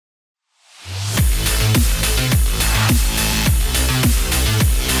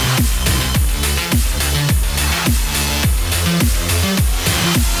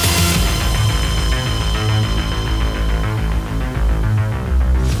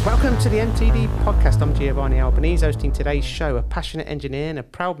Welcome to the MTD Podcast. I'm Giovanni Albanese, hosting today's show, a passionate engineer and a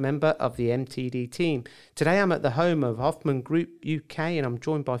proud member of the MTD team. Today I'm at the home of Hoffman Group UK and I'm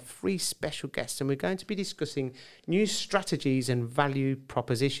joined by three special guests and we're going to be discussing new strategies and value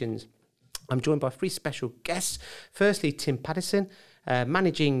propositions. I'm joined by three special guests. Firstly, Tim Paddison,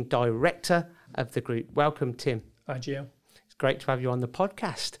 Managing Director of the group. Welcome, Tim. Hi, Gio. It's great to have you on the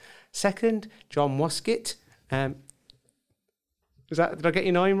podcast. Second, John Waskett. Did I get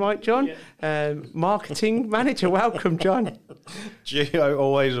your name right, John? Yeah. Marketing Manager. Welcome, John. Gio,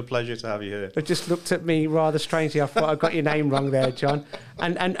 always a pleasure to have you here. It just looked at me rather strangely. I thought I got your name wrong there, John.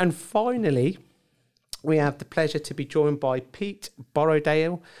 And finally, we have the pleasure to be joined by Pete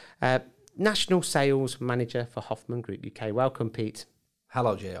Borrowdale, National Sales Manager for Hoffman Group UK. Welcome, Pete.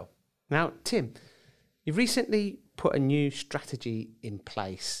 Hello, Gio. Now, Tim, you've recently put a new strategy in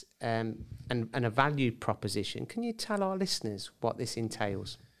place and a value proposition. Can you tell our listeners what this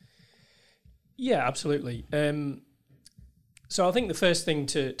entails? Yeah, absolutely. So I think the first thing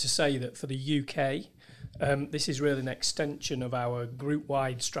to say that for the UK, this is really an extension of our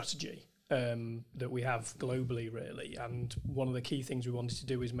group-wide strategy that we have globally, really. And one of the key things we wanted to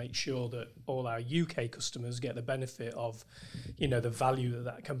do is make sure that all our UK customers get the benefit of, the value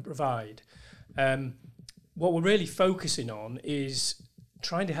that can provide. What we're really focusing on is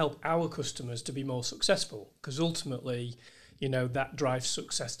trying to help our customers to be more successful, because ultimately, that drives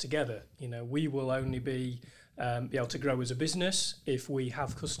success together. We will only be able to grow as a business if we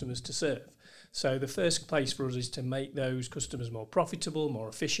have customers to serve. So the first place for us is to make those customers more profitable, more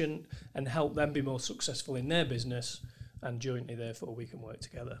efficient, and help them be more successful in their business, and jointly, therefore, we can work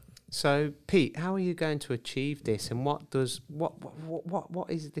together. So, Pete, how are you going to achieve this, and what is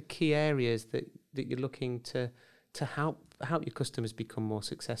the key areas that you're looking to help your customers become more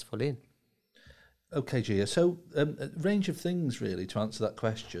successful in? Okay, Gia. So, a range of things really to answer that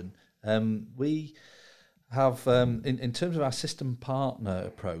question. We have, in terms of our system partner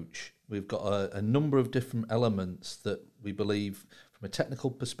approach, we've got a number of different elements that we believe, from a technical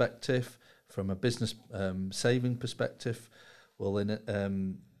perspective, from a business saving perspective, will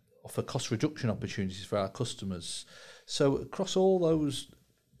offer cost reduction opportunities for our customers. So across all those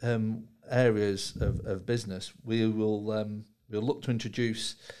areas of business, we'll look to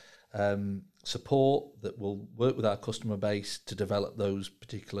introduce support that will work with our customer base to develop those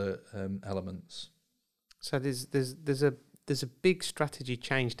particular elements. So there's a big strategy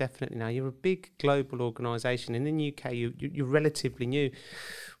change definitely now. You're a big global organisation, and in the UK you're relatively new.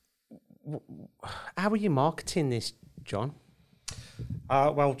 How are you marketing this, John?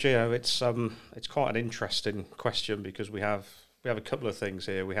 Well, Gio, it's quite an interesting question because we have a couple of things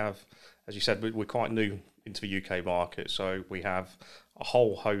here. We have, as you said, we're quite new into the UK market, so we have a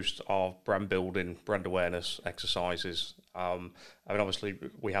whole host of brand building, brand awareness exercises. Obviously,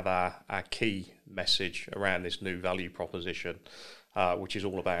 we have our key message around this new value proposition, which is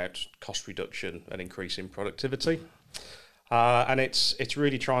all about cost reduction and increasing productivity. And it's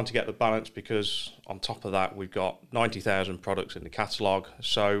really trying to get the balance, because on top of that, we've got 90,000 products in the catalogue.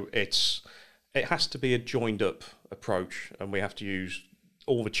 So it has to be a joined up approach, and we have to use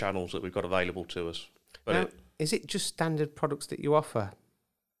all the channels that we've got available to us. But now, is it just standard products that you offer?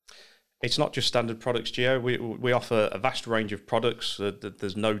 It's not just standard products, Gio. We offer a vast range of products.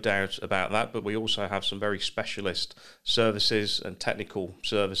 There's no doubt about that. But we also have some very specialist services and technical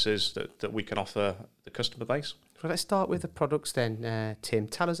services that we can offer the customer base. Well, let's start with the products then, Tim.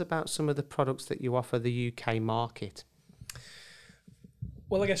 Tell us about some of the products that you offer the UK market.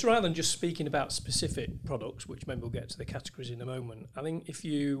 Well, I guess rather than just speaking about specific products, which maybe we'll get to the categories in a moment, I think if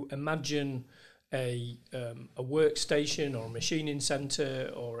you imagine a workstation or a machining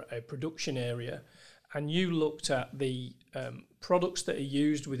centre or a production area, and you looked at the products that are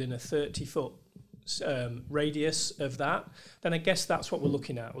used within a 30-foot radius of that, then I guess that's what we're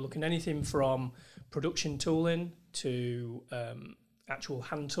looking at. We're looking at anything from production tooling to actual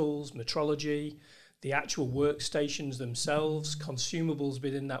hand tools, metrology, the actual workstations themselves, consumables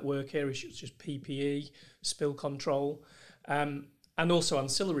within that work area, such as PPE, spill control, and also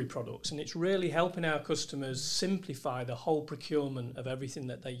ancillary products. And it's really helping our customers simplify the whole procurement of everything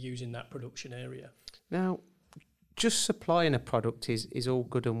that they use in that production area. Now, just supplying a product is all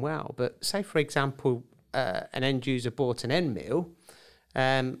good and well, but say, for example, an end user bought an end mill,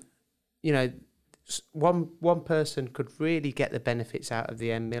 one person could really get the benefits out of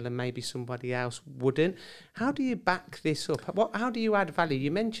the end mill and maybe somebody else wouldn't. How do you back this up? How do you add value?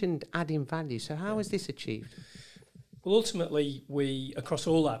 You mentioned adding value, so how is this achieved? Well, ultimately, we, across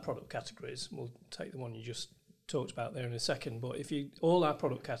all our product categories, we'll take the one you just talked about there in a second, but all our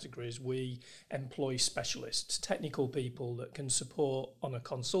product categories, we employ specialists, technical people that can support on a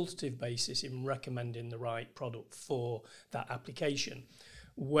consultative basis in recommending the right product for that application,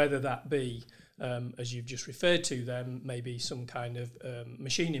 whether that be, as you've just referred to them, maybe some kind of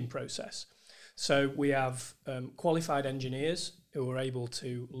machining process. So we have qualified engineers who are able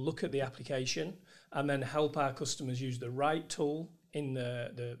to look at the application and then help our customers use the right tool in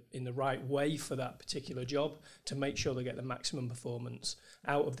the right way for that particular job to make sure they get the maximum performance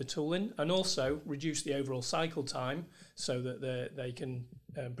out of the tooling, and also reduce the overall cycle time so that they can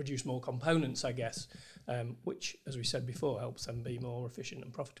produce more components, I guess, which, as we said before, helps them be more efficient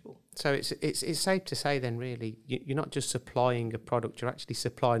and profitable. So it's safe to say then, really, you're not just supplying a product, you're actually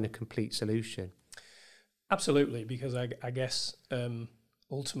supplying a complete solution. Absolutely, because I guess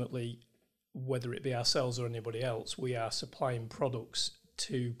ultimately, whether it be ourselves or anybody else, we are supplying products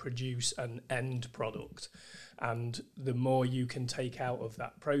to produce an end product. And the more you can take out of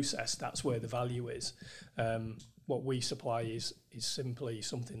that process, that's where the value is. What we supply is simply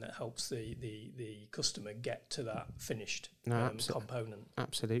something that helps the customer get to that finished component.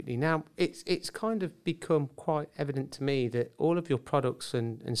 Absolutely. Now, it's kind of become quite evident to me that all of your products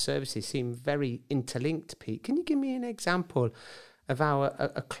and services seem very interlinked, Pete. Can you give me an example of how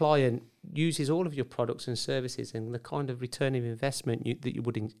a client uses all of your products and services and the kind of return of investment that you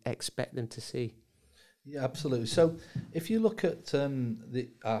would expect them to see? Yeah, absolutely. So if you look at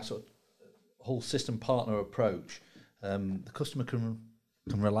our sort of whole system partner approach, the customer can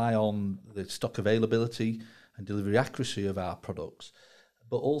rely on the stock availability and delivery accuracy of our products,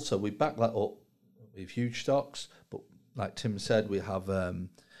 but also we back that up with huge stocks. But like Tim said, we have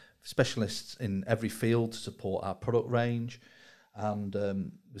specialists in every field to support our product range. And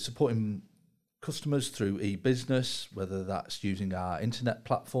we're supporting customers through e-business, whether that's using our internet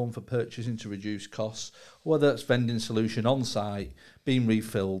platform for purchasing to reduce costs, or whether that's vending solution on site being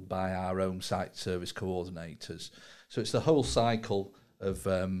refilled by our own site service coordinators. So it's the whole cycle of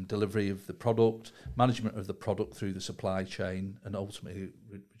delivery of the product, management of the product through the supply chain, and ultimately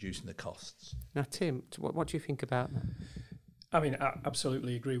reducing the costs. Now, Tim, what do you think about that? I mean, I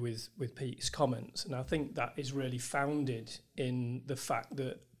absolutely agree with Pete's comments, and I think that is really founded in the fact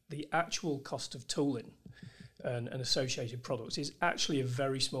that the actual cost of tooling and associated products is actually a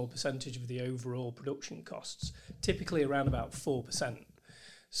very small percentage of the overall production costs, typically around about 4%.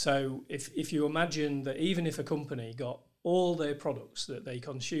 So if you imagine that even if a company got all their products that they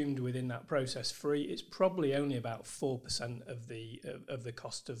consumed within that process free, it's probably only about 4% of the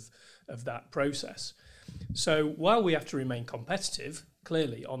cost of that process. So while we have to remain competitive,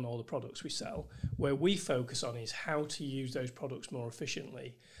 clearly, on all the products we sell, where we focus on is how to use those products more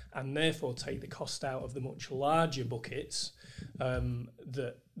efficiently and therefore take the cost out of the much larger buckets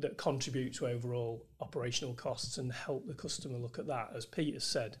that contribute to overall operational costs and help the customer look at that. As Pete has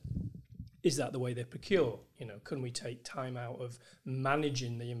said, is that the way they procure? Can we take time out of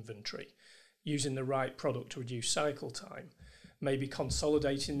managing the inventory, using the right product to reduce cycle time? Maybe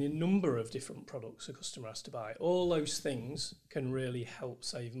consolidating the number of different products a customer has to buy. All those things can really help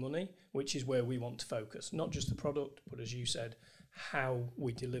save money, which is where we want to focus. Not just the product, but as you said, how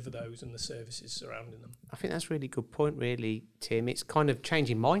we deliver those and the services surrounding them. I think that's a really good point, really, Tim. It's kind of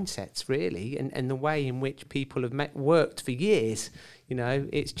changing mindsets, really, and the way in which people have worked for years.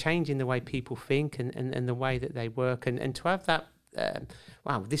 It's changing the way people think and the way that they work. And to have that,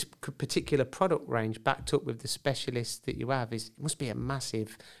 this particular product range backed up with the specialists that you have must be a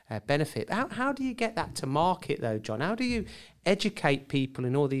massive benefit. How do you get that to market though, John? How do you educate people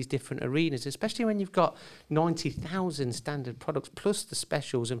in all these different arenas, especially when you've got 90,000 standard products plus the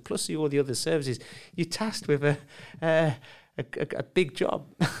specials and plus all the other services? You're tasked with a big job.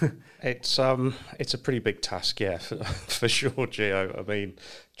 It's a pretty big task, yeah, for sure, Gio. I mean,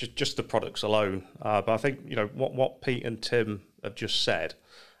 just the products alone. But I think what Pete and Tim have just said.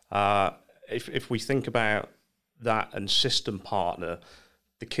 If we think about that and system partner,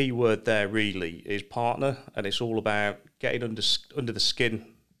 the key word there really is partner, and it's all about getting under the skin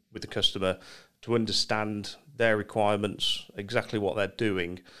with the customer to understand their requirements, exactly what they're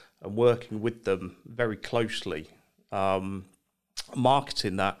doing, and working with them very closely.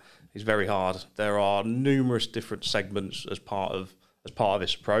 Marketing that is very hard. There are numerous different segments as part of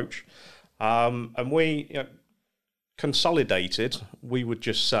this approach, and we consolidated. We would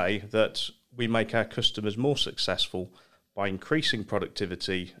just say that we make our customers more successful by increasing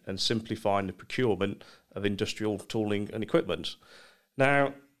productivity and simplifying the procurement of industrial tooling and equipment.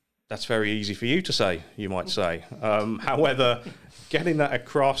 Now, that's very easy for you to say, you might say. However, getting that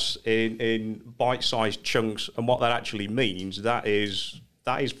across in bite-sized chunks and what that actually means, that is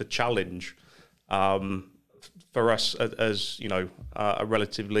the challenge for us as a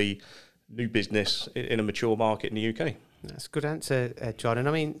relatively new business in a mature market in the UK. That's a good answer, John. And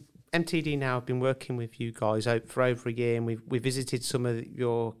I mean, MTD now have been working with you guys for over a year, and we visited some of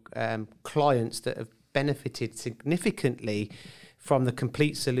your clients that have benefited significantly from the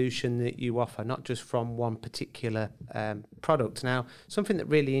complete solution that you offer, not just from one particular product. Now, something that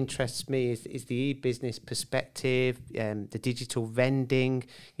really interests me is the e-business perspective, the digital vending.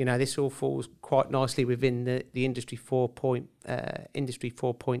 This all falls quite nicely within the Industry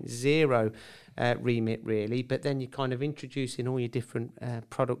 4.0 remit, really. But then you're kind of introducing all your different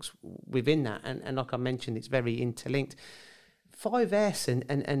products within that. And like I mentioned, it's very interlinked. 5S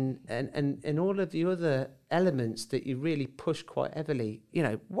and all of the other elements that you really push quite heavily,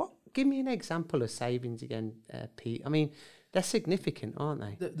 give me an example of savings again, Pete. I mean, they're significant, aren't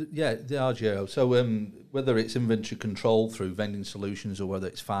they? Yeah, they are, Gio. So whether it's inventory control through vending solutions or whether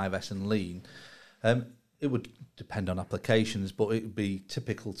it's 5S and lean, it would depend on applications, but it would be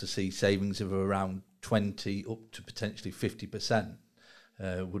typical to see savings of around 20 up to potentially 50%.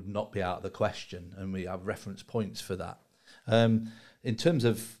 Would not be out of the question, and we have reference points for that. In terms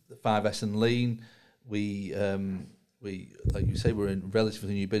of 5S and lean, we like you say, we're in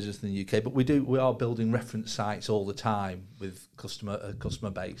relatively new business in the UK, but we are building reference sites all the time with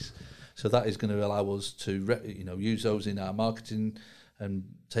customer base. So that is going to allow us to use those in our marketing and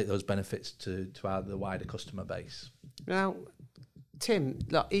take those benefits to the wider customer base. Now, Tim,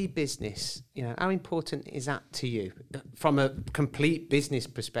 e-business, how important is that to you from a complete business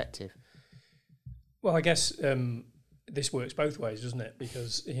perspective? Well, I guess this works both ways, doesn't it?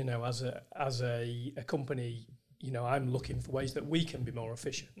 Because as a company, I'm looking for ways that we can be more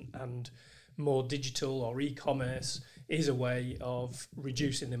efficient, and more digital or e-commerce is a way of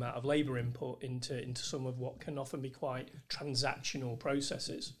reducing the amount of labour input into some of what can often be quite transactional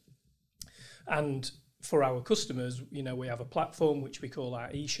processes. And for our customers, we have a platform which we call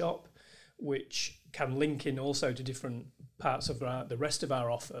our e-shop, which can link in also to different parts of the rest of our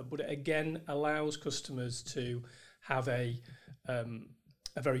offer, but it again allows customers to have a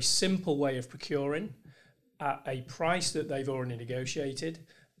very simple way of procuring at a price that they've already negotiated,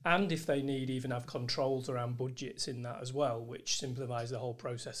 and if they need, even have controls around budgets in that as well, which simplifies the whole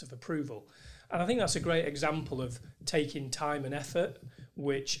process of approval. And I think that's a great example of taking time and effort,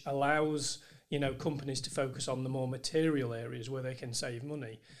 which allows companies to focus on the more material areas where they can save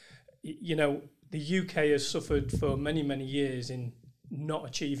money. The UK has suffered for many, many years in not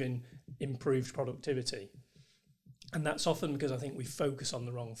achieving improved productivity. And that's often because I think we focus on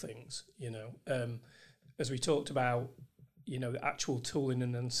the wrong things, as we talked about, the actual tooling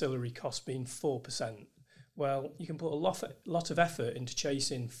and ancillary costs being 4%. Well, you can put a lot of effort into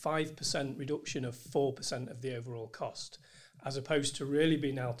chasing 5% reduction of 4% of the overall cost, as opposed to really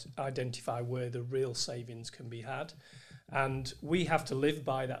being able to identify where the real savings can be had. And we have to live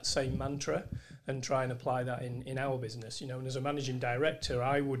by that same mantra and try and apply that in our business. And as a managing director,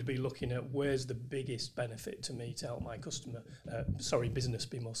 I would be looking at where's the biggest benefit to me to help my business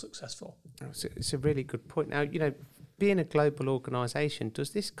be more successful. It's a really good point. Now, being a global organisation, does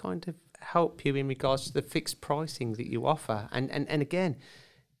this kind of help you in regards to the fixed pricing that you offer? And again,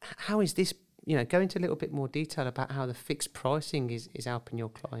 how is this, go into a little bit more detail about how the fixed pricing is helping your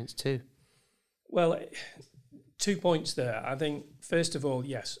clients too? Well, 2 points there. I think, first of all,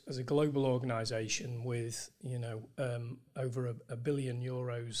 yes, as a global organisation with, over €1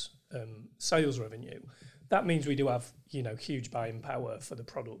 billion sales revenue, that means we do have, huge buying power for the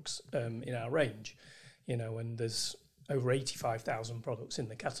products in our range, and there's over 85,000 products in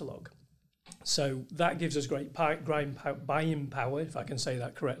the catalogue. So that gives us great buying power, if I can say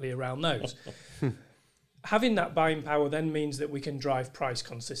that correctly, around those. Having that buying power then means that we can drive price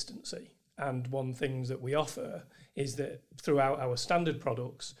consistency. And one thing that we offer is that throughout our standard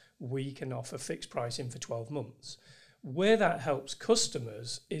products, we can offer fixed pricing for 12 months. Where that helps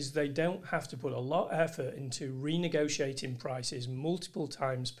customers is they don't have to put a lot of effort into renegotiating prices multiple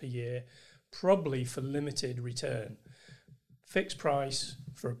times per year, probably for limited return. Fixed price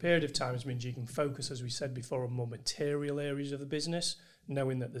for a period of time means you can focus, as we said before, on more material areas of the business,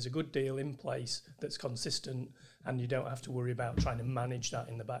 knowing that there's a good deal in place that's consistent, and you don't have to worry about trying to manage that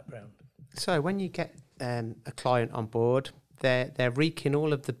in the background. So when you get a client on board, they're reaping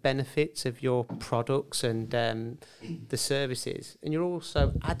all of the benefits of your products and the services, and you're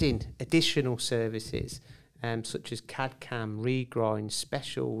also adding additional services such as CAD/CAM, regrind,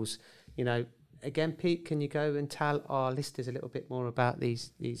 specials. Again, Pete, can you go and tell our listeners a little bit more about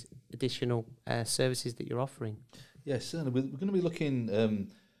these additional services that you're offering? Yes, certainly. We're going to be looking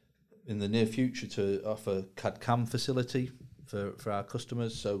in the near future to offer CAD/CAM facility for our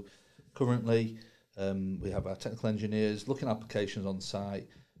customers. So currently We have our technical engineers looking at applications on site.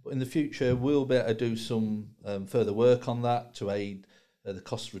 But in the future, we'll be able to do some further work on that to aid the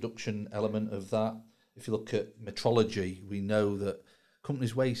cost reduction element of that. If you look at metrology, we know that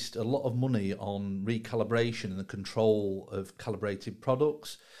companies waste a lot of money on recalibration and the control of calibrated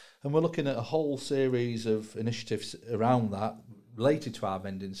products. And we're looking at a whole series of initiatives around that related to our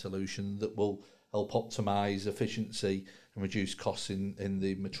vending solution that will help optimise efficiency and reduce costs in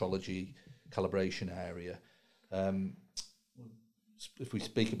the metrology calibration area. If we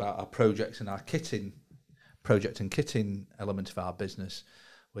speak about our projects and our project and kitting element of our business,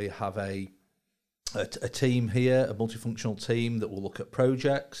 we have a team here, a multifunctional team that will look at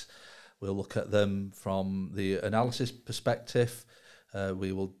projects. We'll look at them from the analysis perspective.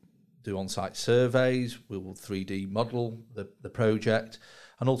 We will do on-site surveys. We will 3D model the project.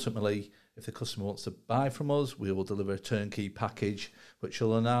 And ultimately, if the customer wants to buy from us, we will deliver a turnkey package, which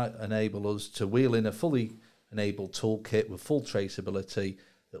will enable us to wheel in a fully enabled toolkit with full traceability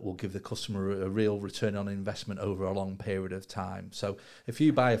that will give the customer a real return on investment over a long period of time. So if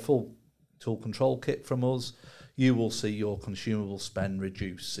you buy a full tool control kit from us, you will see your consumable spend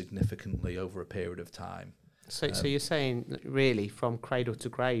reduce significantly over a period of time. So you're saying really from cradle to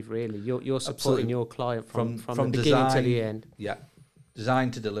grave, really, you're supporting absolutely. Your client from the beginning design to the end. Yeah,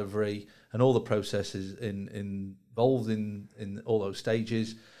 design to delivery and all the processes involved in all those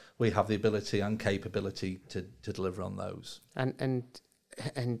stages. We have the ability and capability to deliver on those. And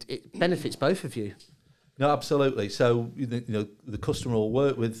it benefits both of you. No, absolutely. So the customer will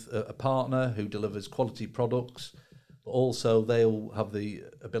work with a partner who delivers quality products, but also they'll have the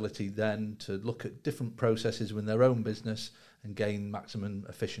ability then to look at different processes within their own business and gain maximum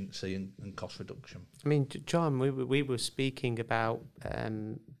efficiency and cost reduction. I mean, John, we were speaking about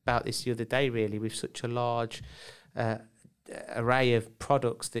this the other day, really, with such a large array of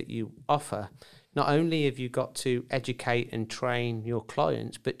products that you offer. Not only have you got to educate and train your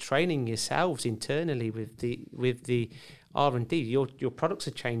clients, but training yourselves internally with the R&D. Your products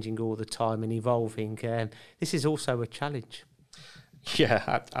are changing all the time and evolving. This is also a challenge.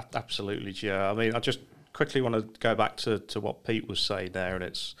 Yeah, absolutely, Gio. I mean, I just quickly want to go back to what Pete was saying there, and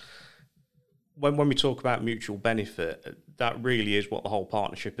it's when we talk about mutual benefit, that really is what the whole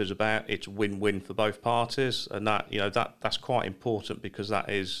partnership is about. It's win-win for both parties, and that's quite important because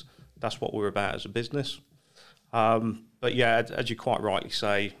that's what we're about as a business. But yeah, as you quite rightly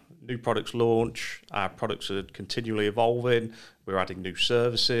say, new products launch, our products are continually evolving, we're adding new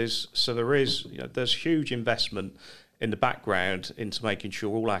services. So there's huge investment in the background into making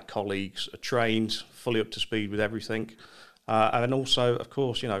sure all our colleagues are trained, fully up to speed with everything. And then also, of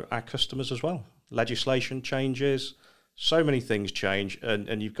course, our customers as well. Legislation changes, so many things change,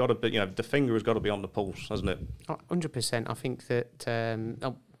 and you've got to be, the finger has got to be on the pulse, hasn't it? 100%. I think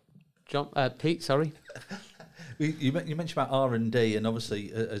that... Pete, sorry. You mentioned about R&D, and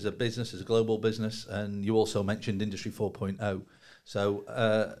obviously as a business, as a global business, and you also mentioned Industry 4.0. So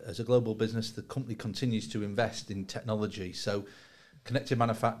as a global business, the company continues to invest in technology. So connected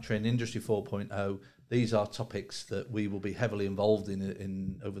manufacturing, Industry 4.0, these are topics that we will be heavily involved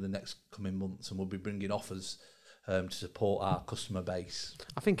in over the next coming months, and we'll be bringing offers to support our customer base.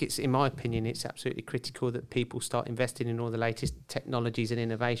 I think in my opinion, it's absolutely critical that people start investing in all the latest technologies and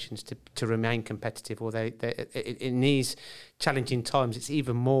innovations to remain competitive. Although in these challenging times, it's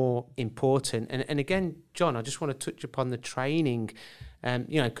even more important. And again, John, I just want to touch upon the training.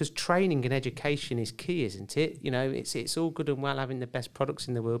 Because training and education is key, isn't it? It's all good and well having the best products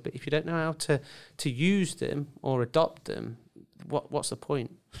in the world, but if you don't know how to use them or adopt them, what's the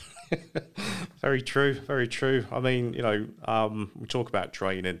point? Very true, very true. I mean, we talk about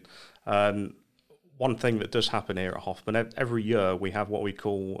training. One thing that does happen here at Hoffman, every year we have what we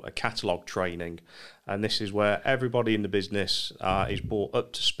call a catalogue training. And this is where everybody in the business is brought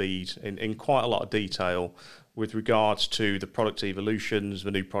up to speed in quite a lot of detail with regards to the product evolutions,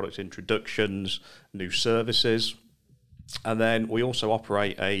 the new product introductions, new services. And then we also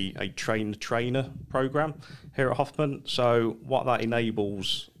operate a train-the-trainer program here at Hoffman. So what that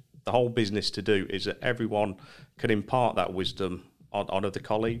enables the whole business to do is that everyone can impart that wisdom on other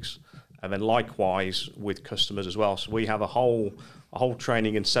colleagues, and then likewise with customers as well. So we have a whole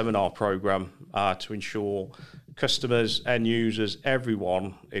training and seminar program to ensure customers, end users,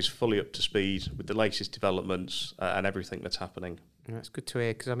 everyone is fully up to speed with the latest developments and everything that's happening. That's good to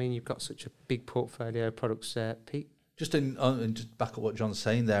hear, because I mean, you've got such a big portfolio of products, Pete. Just just back up what John's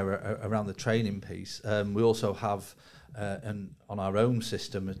saying there around the training piece, we also have on our own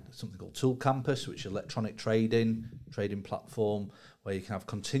system something called Tool Campus, which is an electronic trading platform where you can have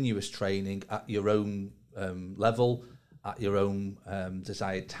continuous training at your own level at your own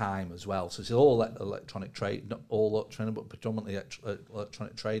desired time as well. So it's all electronic trade, not all electronic, but predominantly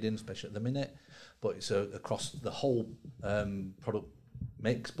electronic trading, especially at the minute. But it's across the whole product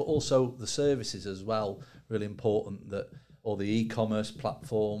mix, but also the services as well. Really important that all the e-commerce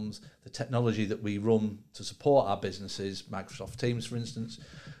platforms, the technology that we run to support our businesses, Microsoft Teams, for instance,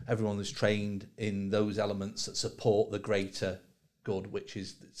 everyone is trained in those elements that support the greater good, which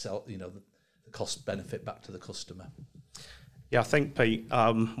is the cost benefit back to the customer. Yeah, I think, Pete,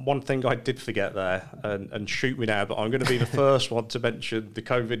 one thing I did forget there, and shoot me now, but I'm going to be the first one to mention the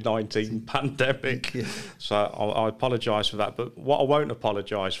COVID-19 pandemic. Yeah. So I apologise for that. But what I won't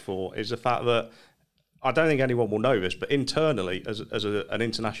apologise for is the fact that I don't think anyone will know this, but internally, as an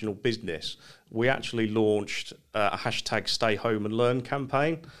international business, we actually launched a hashtag Stay Home and Learn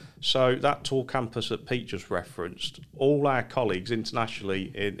campaign. So that Tool Campus that Pete just referenced, all our colleagues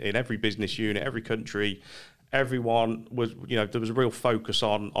internationally in every business unit, every country, everyone was, there was a real focus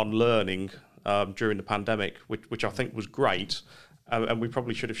on learning during the pandemic, which I think was great. And we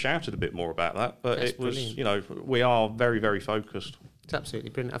probably should have shouted a bit more about that, but That's brilliant. We are very, very focused. It's absolutely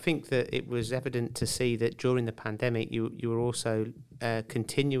brilliant. I think that it was evident to see that during the pandemic, you were also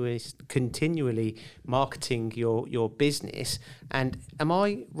continually marketing your business. And am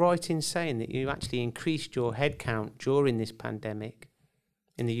I right in saying that you actually increased your headcount during this pandemic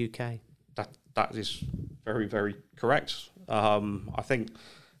in the UK? That is very, very correct. I think,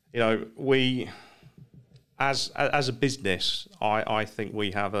 we, as a business, I think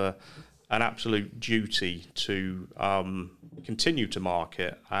we have an absolute duty to continue to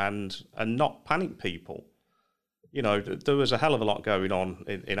market and not panic people. There was a hell of a lot going on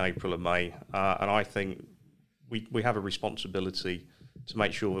in April and May, and I think we have a responsibility to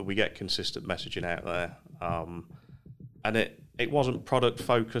make sure that we get consistent messaging out there. And it wasn't product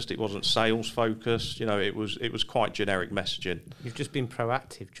focused, it wasn't sales focused. It was quite generic messaging. You've just been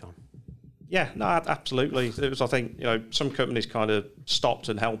proactive, John. Yeah, no, absolutely. It was, I think, some companies kind of stopped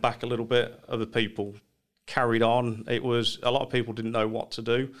and held back a little bit. Other people carried on. It was, a lot of people didn't know what to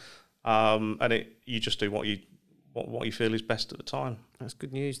do, and you just do what you feel is best at the time. That's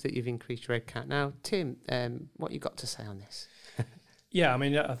good news that you've increased your headcount. Now, Tim, what you got to say on this? Yeah, I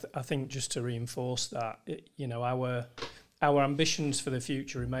mean, I think just to reinforce that, our ambitions for the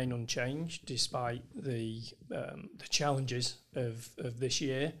future remain unchanged despite the challenges of this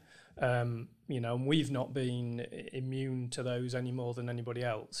year. And we've not been immune to those any more than anybody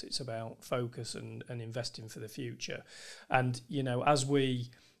else. It's about focus and investing for the future. And, as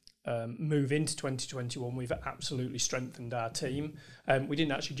we move into 2021, we've absolutely strengthened our team. We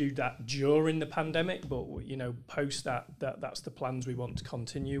didn't actually do that during the pandemic, but, post that's the plans we want to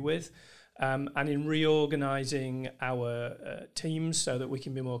continue with. And in reorganising our teams so that we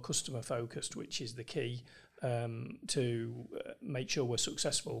can be more customer focused, which is the key to make sure we're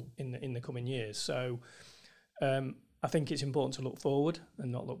successful in the coming years. So I think it's important to look forward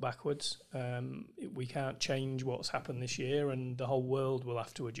and not look backwards. We can't change what's happened this year, and the whole world will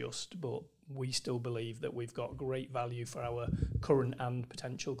have to adjust, but we still believe that we've got great value for our current and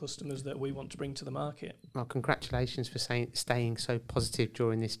potential customers that we want to bring to the market. Well, congratulations for staying so positive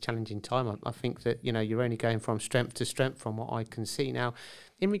during this challenging time. I think that, you're only going from strength to strength from what I can see. Now,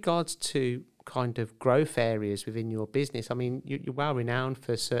 in regards to kind of growth areas within your business, I mean, you're well renowned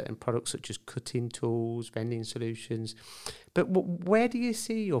for certain products such as cutting tools, vending solutions, but where do you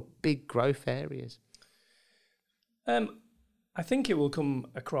see your big growth areas? I think it will come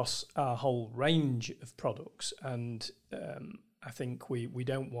across our whole range of products, and I think we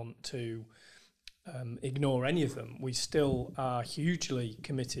don't want to ignore any of them. We still are hugely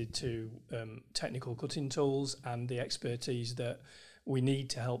committed to technical cutting tools and the expertise that we need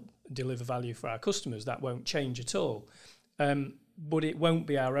to help deliver value for our customers. That won't change at all. But it won't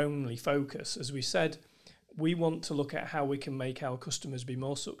be our only focus. As we said, we want to look at how we can make our customers be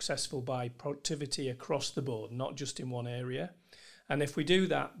more successful by productivity across the board, not just in one area. And if we do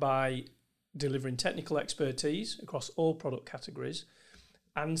that by delivering technical expertise across all product categories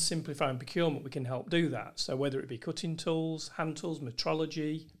and simplifying procurement, we can help do that. So whether it be cutting tools, hand tools,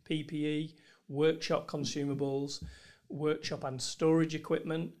 metrology, PPE, workshop consumables, workshop and storage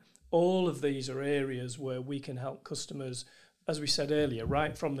equipment, all of these are areas where we can help customers, as we said earlier,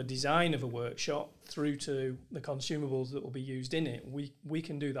 right from the design of a workshop through to the consumables that will be used in it. We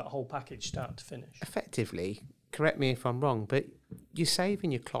can do that whole package start to finish. Effectively, correct me if I'm wrong, but you're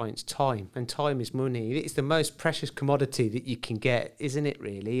saving your clients time, and time is money. It's the most precious commodity that you can get, isn't it,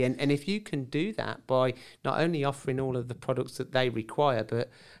 really? And if you can do that by not only offering all of the products that they require, but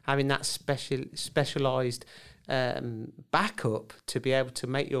having that specialised backup to be able to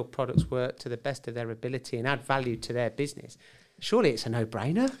make your products work to the best of their ability and add value to their business, surely it's a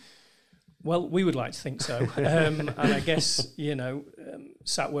no-brainer. Well, we would like to think so. And I guess,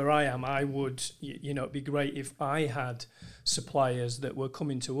 sat where I am, I would, it'd be great if I had suppliers that were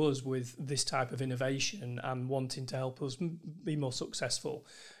coming to us with this type of innovation and wanting to help us be more successful.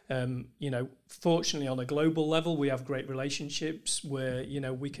 Fortunately, on a global level, we have great relationships where,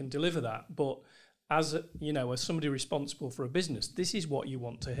 we can deliver that. But as somebody responsible for a business, this is what you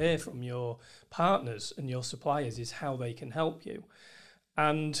want to hear from your partners and your suppliers, is how they can help you.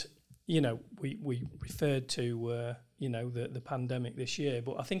 And we referred to, the pandemic this year,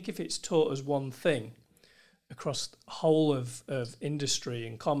 but I think if it's taught us one thing across the whole of industry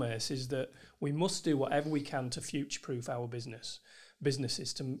and commerce, is that we must do whatever we can to future-proof our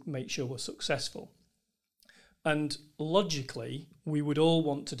businesses to make sure we're successful. And logically, we would all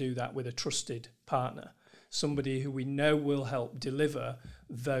want to do that with a trusted partner, somebody who we know will help deliver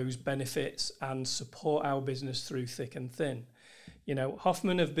those benefits and support our business through thick and thin.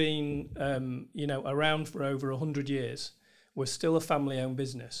 Hoffman have been, around for over 100 years. We're still a family-owned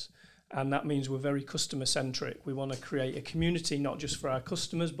business, and that means we're very customer-centric. We want to create a community not just for our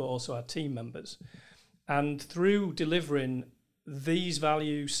customers, but also our team members. And through delivering these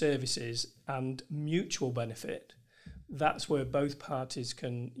value services and mutual benefit, that's where both parties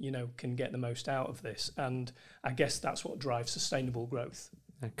can get the most out of this. And I guess that's what drives sustainable growth.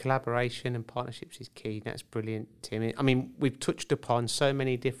 Collaboration and partnerships is key. That's brilliant, Tim. I mean, we've touched upon so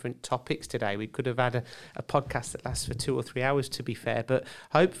many different topics today. We could have had a podcast that lasts for 2 or 3 hours, to be fair, but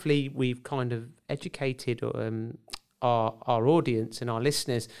hopefully we've kind of educated our audience and our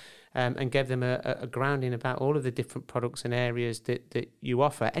listeners and gave them a grounding about all of the different products and areas that you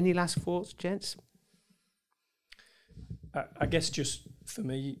offer. Any last thoughts, gents? I guess just for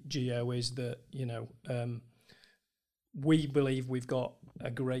me, Gio, is that, we believe we've got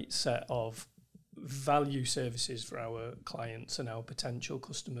a great set of value services for our clients and our potential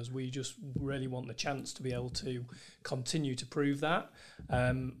customers. We just really want the chance to be able to continue to prove that.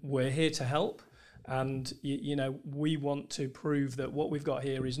 We're here to help, and we want to prove that what we've got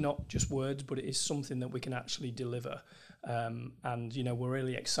here is not just words, but it is something that we can actually deliver. And we're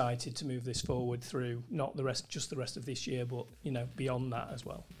really excited to move this forward through not the rest of this year, but beyond that as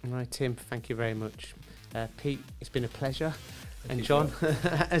well. All right, Tim, thank you very much. Pete, it's been a pleasure. And John,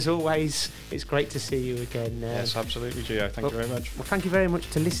 as always, it's great to see you again. Yes, absolutely, Gio. Thank you very much. Well, thank you very much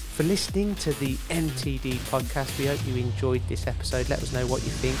for listening to the MTD podcast. We hope you enjoyed this episode. Let us know what you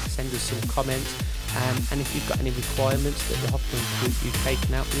think. Send us some comments. And if you've got any requirements that the Hoffman Group UK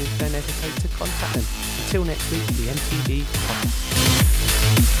can help you with, don't hesitate to contact them. Until next week, the MTD podcast.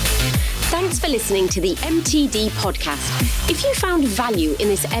 Thanks for listening to the MTD podcast. If you found value in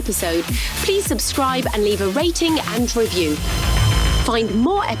this episode, please subscribe and leave a rating and review. Find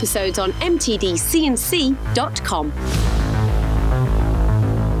more episodes on mtdcnc.com.